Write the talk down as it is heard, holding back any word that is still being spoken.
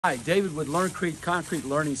Hi, David with Lurncrete Concrete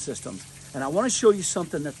Learning Systems, and I want to show you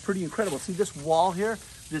something that's pretty incredible. See this wall here,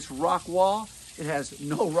 this rock wall? It has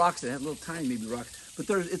no rocks, it has little tiny maybe rocks, but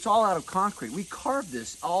it's all out of concrete. We carved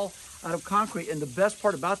this all out of concrete, and the best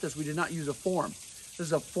part about this, we did not use a form. This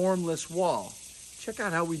is a formless wall. Check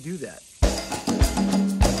out how we do that.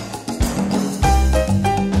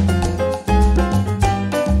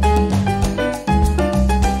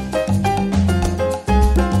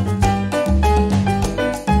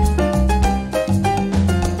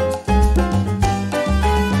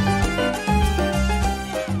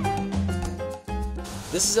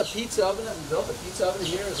 This is a pizza oven that we built. The pizza oven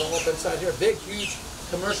here is all up inside here. Big, huge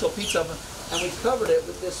commercial pizza oven. And we covered it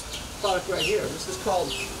with this product right here. This is called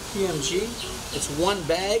PMG. It's one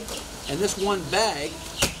bag. And this one bag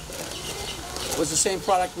was the same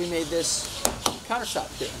product we made this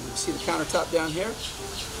countertop here. You see the countertop down here?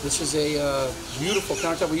 This is a beautiful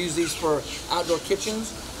countertop. We use these for outdoor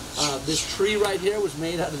kitchens. This tree right here was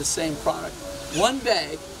made out of the same product. One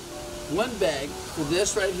bag for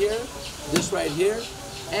this right here,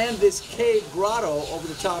 and this cave grotto over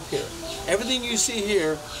the top here. Everything you see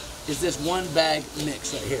here is this one bag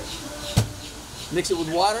mix right here. Mix it with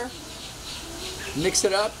water, mix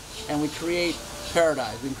it up, and we create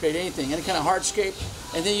paradise. We can create anything, any kind of hardscape,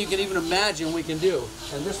 and then you can even imagine we can do.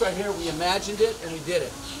 And this right here, we imagined it and we did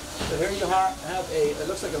it. So here you have it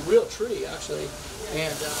looks like a real tree actually,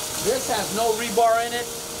 and this has no rebar in it,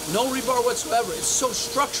 no rebar whatsoever. It's so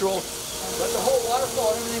structural. But the whole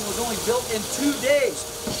waterfall and everything was only built in 2 days.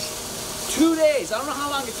 2 days. I don't know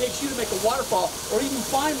how long it takes you to make a waterfall or even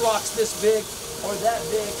find rocks this big or that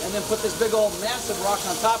big and then put this big old massive rock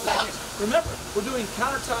on top of that. Remember, we're doing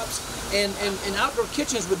countertops and outdoor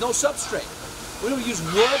kitchens with no substrate. We don't use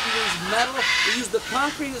wood, we use metal, we use the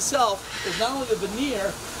concrete itself is not only the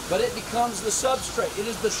veneer, but it becomes the substrate. It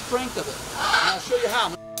is the strength of it. And I'll show you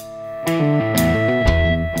how.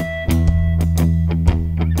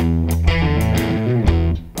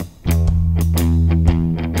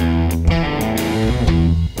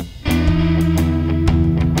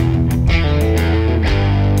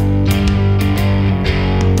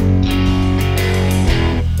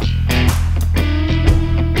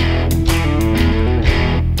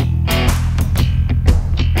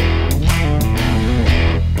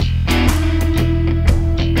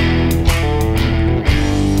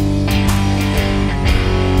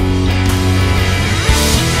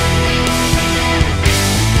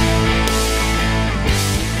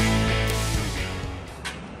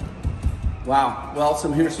 Wow, well,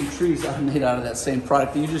 here's some trees that are made out of that same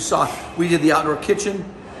product. You just saw, we did the outdoor kitchen.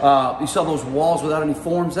 You saw those walls without any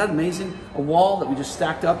forms. Isn't that amazing? A wall that we just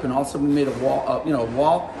stacked up, and all of a sudden we made a wall, a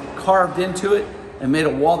wall carved into it and made a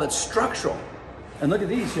wall that's structural. And look at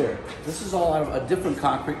these here. This is all out of a different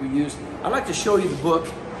concrete we used. I'd like to show you the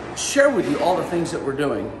book, share with you all the things that we're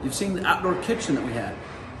doing. You've seen the outdoor kitchen that we had.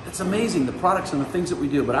 It's amazing, the products and the things that we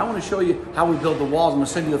do. But I want to show you how we build the walls. I'm going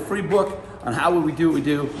to send you a free book on how we do what we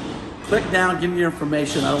do. Click down, give me your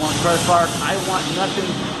information. I don't want a credit card. I want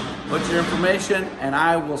nothing but your information, and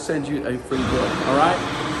I will send you a free book. All right?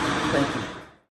 Thank you.